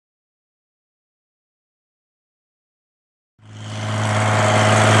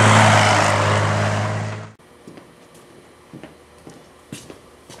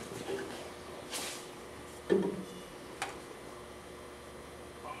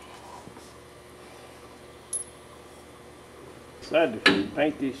Decided to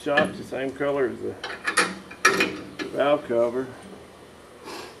paint these shocks the same color as the valve cover.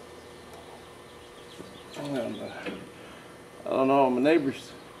 And, I don't know, my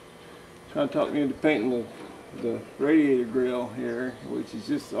neighbor's trying to talk me into painting the radiator grill here, which is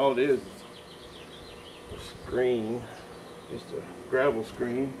just all it is. A screen, just a gravel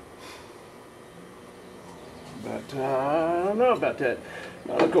screen. But I don't know about that.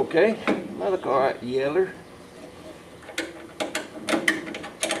 Might look okay. Might look alright, Yeller.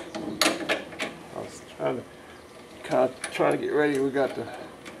 I was trying to get ready. We got the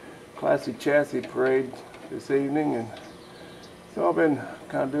Classic Chassis Parade this evening, and so I've been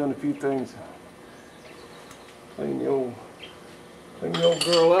kind of doing a few things. Clean the old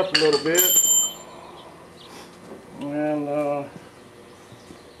girl up a little bit. And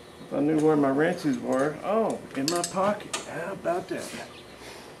if I knew where my wrenches were. Oh, in my pocket. How about that?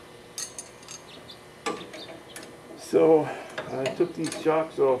 So I took these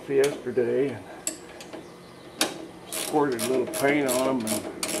shocks off yesterday and squirted a little paint on them,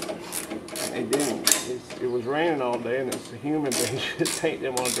 and they didn't. It was raining all day, and it's humid. They just ain't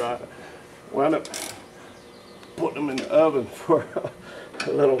them on dry. Wound up putting them in the oven for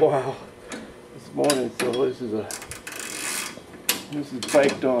a little while this morning. So this is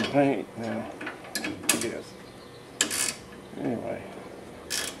baked on paint now, I guess. Anyway,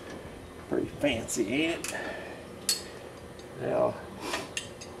 pretty fancy, ain't it? Now,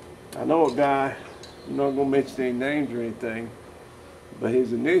 I know a guy, I'm not gonna mention any names or anything, but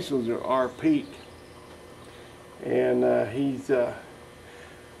his initials are R. Peak. And he's, I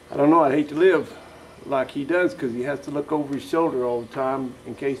don't know, I'd hate to live like he does, because he has to look over his shoulder all the time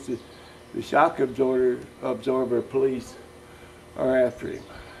in case the shock absorber police are after him.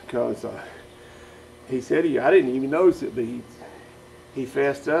 Because he said I didn't even notice it, but he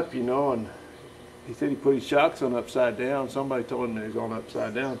fessed up, you know, and he said he put his shocks on upside down. Somebody told him that he was on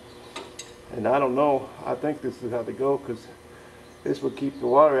upside down. And I don't know, I think this is how they go, because this would keep the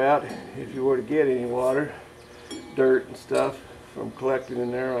water out if you were to get any water, dirt and stuff from collecting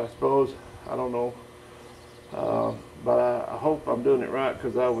in there, I suppose. I don't know. But I hope I'm doing it right,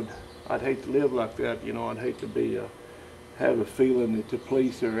 because I'd hate to live like that, you know. I'd hate to have a feeling that the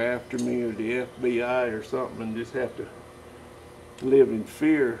police are after me, or the FBI or something, and just have to live in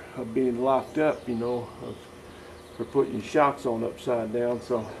fear of being locked up, you know, for putting your shocks on upside down.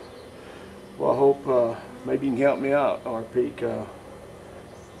 So, well, I hope maybe you can help me out, R. Peak.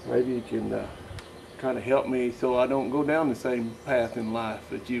 Maybe you can kind of help me so I don't go down the same path in life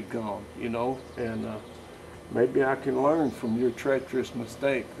that you've gone, you know, and maybe I can learn from your treacherous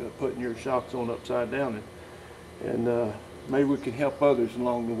mistake of putting your shocks on upside down, and maybe we can help others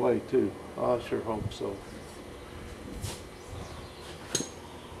along the way too. I sure hope so.